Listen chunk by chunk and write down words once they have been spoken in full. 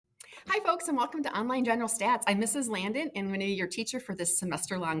Hi, folks, and welcome to Online General Stats. I'm Mrs. Landon, and I'm going to be your teacher for this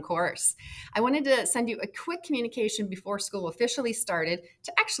semester-long course. I wanted to send you a quick communication before school officially started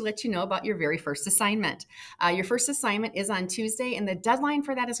to actually let you know about your very first assignment. Your first assignment is on Tuesday, and the deadline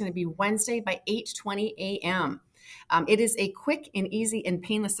for that is going to be Wednesday by 8:20 a.m. It is a quick and easy and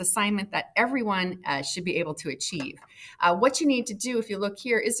painless assignment that everyone should be able to achieve. What you need to do, if you look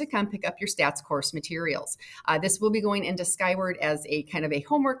here, is to come pick up your stats course materials. This will be going into Skyward as a kind of a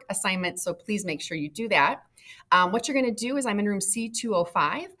homework assignment, so please make sure you do that. What you're going to do is I'm in room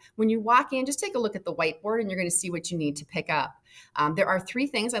C205. When you walk in, just take a look at the whiteboard and you're going to see what you need to pick up. There are three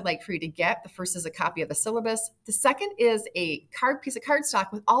things I'd like for you to get. The first is a copy of the syllabus. The second is a piece of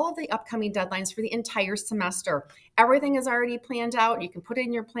cardstock with all of the upcoming deadlines for the entire semester. Everything is already planned out. You can put it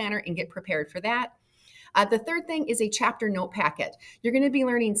in your planner and get prepared for that. The third thing is a chapter note packet. You're going to be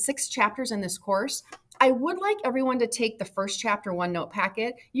learning 6 chapters in this course. I would like everyone to take the first chapter one note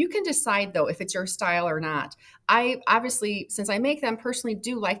packet. You can decide, though, if it's your style or not. I obviously, since I make them, personally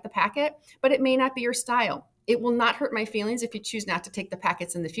do like the packet, but it may not be your style. It will not hurt my feelings if you choose not to take the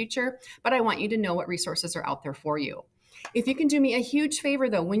packets in the future, but I want you to know what resources are out there for you. If you can do me a huge favor,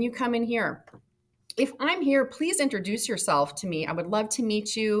 though, when you come in here, if I'm here, please introduce yourself to me. I would love to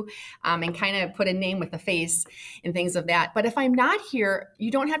meet you and kind of put a name with a face and things of that. But if I'm not here, you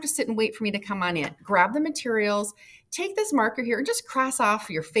don't have to sit and wait for me to come on in. Grab the materials, take this marker here and just cross off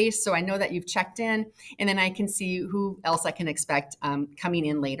your face so I know that you've checked in, and then I can see who else I can expect coming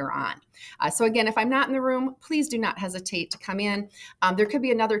in later on. So again, if I'm not in the room, please do not hesitate to come in. There could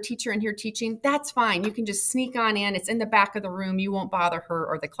be another teacher in here teaching. That's fine. You can just sneak on in. It's in the back of the room. You won't bother her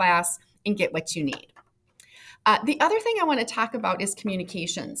or the class and get what you need. The other thing I want to talk about is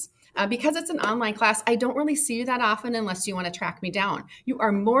communications. Because it's an online class, I don't really see you that often unless you want to track me down. You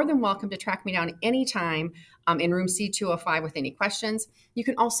are more than welcome to track me down anytime in room C205 with any questions. You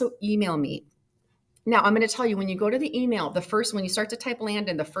can also email me. Now, I'm going to tell you, when you go to the email, when you start to type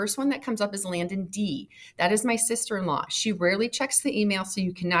Landon, the first one that comes up is Landon D. That is my sister-in-law. She rarely checks the email, so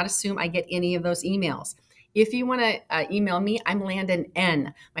you cannot assume I get any of those emails. If you want to email me, I'm Landon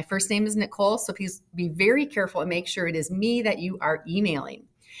N. My first name is Nicole, so please be very careful and make sure it is me that you are emailing.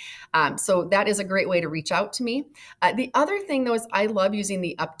 So that is a great way to reach out to me. The other thing, though, is I love using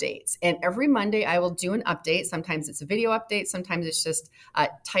the updates. And every Monday, I will do an update. Sometimes it's a video update. Sometimes it's just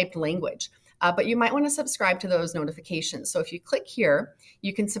typed language. But you might want to subscribe to those notifications. So if you click here,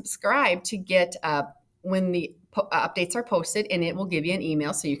 you can subscribe to get when the updates are posted, and it will give you an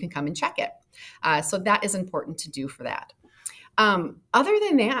email so you can come and check it. So that is important to do for that. Other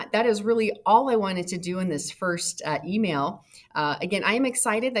than that, that is really all I wanted to do in this first email. Again, I am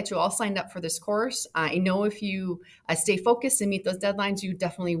excited that you all signed up for this course. I know if you stay focused and meet those deadlines, you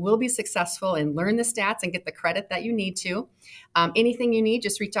definitely will be successful and learn the stats and get the credit that you need to. Anything you need,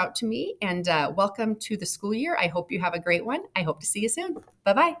 just reach out to me, and welcome to the school year. I hope you have a great one. I hope to see you soon.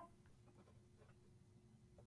 Bye-bye.